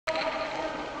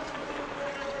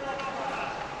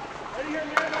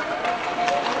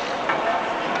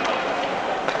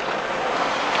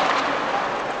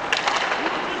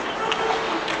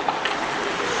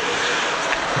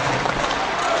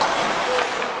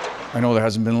I know there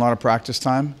hasn't been a lot of practice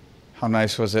time. How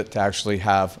nice was it to actually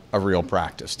have a real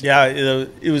practice? Yeah,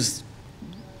 it was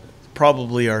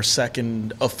probably our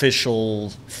second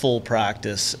official full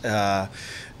practice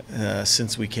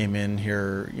since we came in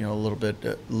here, a little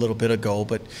bit ago.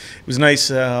 But it was nice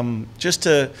just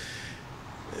to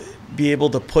be able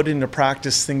to put into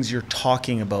practice things you're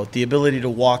talking about, the ability to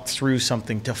walk through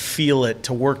something, to feel it,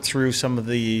 to work through some of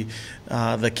the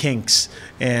kinks.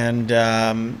 And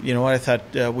you know what, I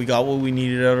thought we got what we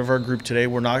needed out of our group today.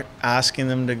 We're not asking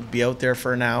them to be out there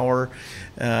for an hour.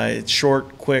 It's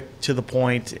short, quick, to the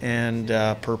point, and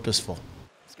purposeful.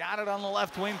 He's got it on the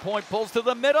left wing point, pulls to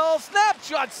the middle,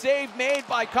 snapshot save made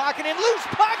by Kokkinen, loose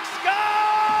puck, scores!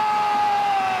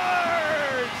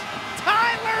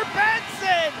 Tyler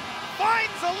Benson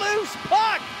finds a loose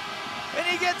puck, and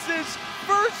he gets his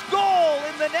first goal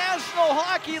in the National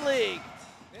Hockey League.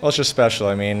 Well, it's just special.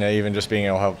 I mean, even just being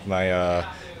able to have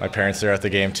my parents there at the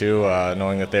game too,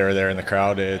 knowing that they were there in the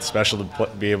crowd, it's special to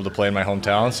be able to play in my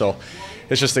hometown. So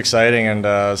it's just exciting, and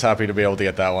I was happy to be able to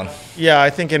get that one. Yeah,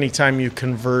 I think anytime you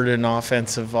convert an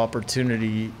offensive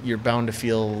opportunity, you're bound to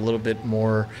feel a little bit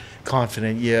more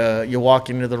confident. You walk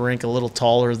into the rink a little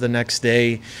taller the next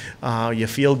day. You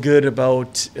feel good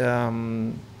about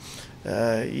the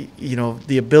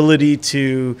ability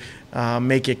to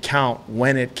make it count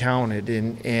when it counted.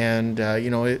 And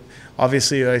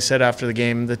obviously, I said after the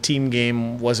game, the team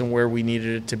game wasn't where we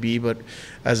needed it to be, but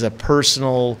as a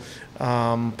personal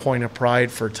point of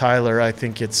pride for Tyler, I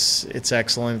think it's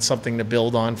excellent. It's something to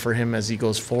build on for him as he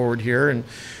goes forward here. And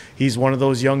he's one of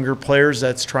those younger players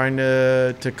that's trying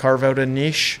to carve out a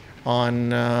niche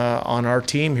on our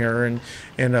team here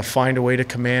and find a way to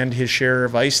command his share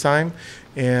of ice time.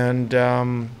 And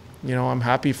I'm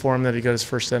happy for him that he got his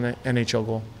first NHL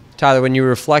goal. Tyler, when you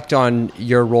reflect on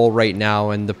your role right now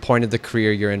and the point of the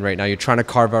career you're in right now, you're trying to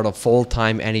carve out a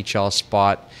full-time NHL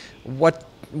spot.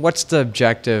 What's the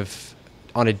objective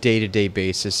on a day-to-day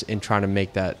basis in trying to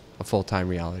make that a full-time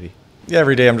reality? Yeah,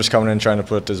 every day I'm just coming in trying to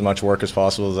put as much work as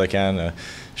possible as I can,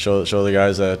 show the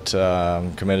guys that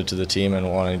I'm committed to the team and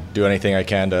want to do anything I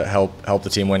can to help the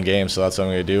team win games. So that's what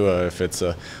I'm going to do if it's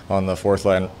on the fourth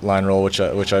line role, which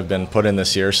I've been put in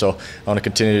this year. So I want to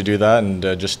continue to do that and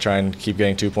just try and keep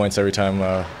getting 2 points every time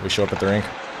we show up at the rink.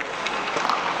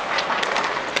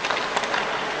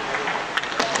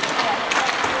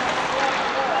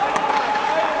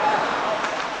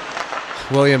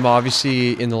 William,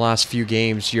 obviously in the last few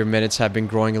games, your minutes have been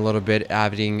growing a little bit,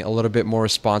 adding a little bit more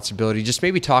responsibility. Just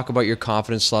maybe talk about your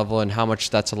confidence level and how much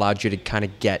that's allowed you to kind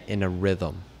of get in a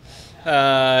rhythm.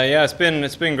 Yeah, it's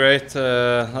been great.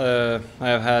 I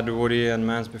have had Woody and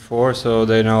Mans before, so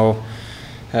they know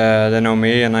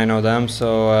me and I know them.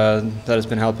 So that has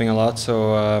been helping a lot.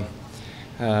 So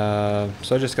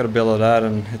I just got to build on that,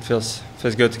 and it feels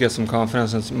good to get some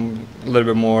confidence and a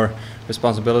little bit more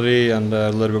responsibility and a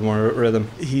little bit more rhythm.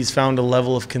 He's found a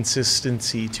level of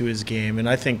consistency to his game, and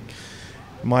I think,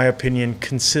 in my opinion,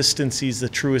 consistency is the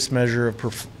truest measure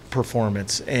of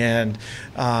performance. And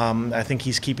I think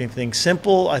he's keeping things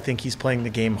simple. I think he's playing the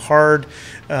game hard,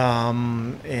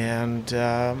 and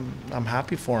I'm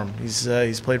happy for him.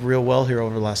 He's played real well here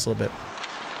over the last little bit.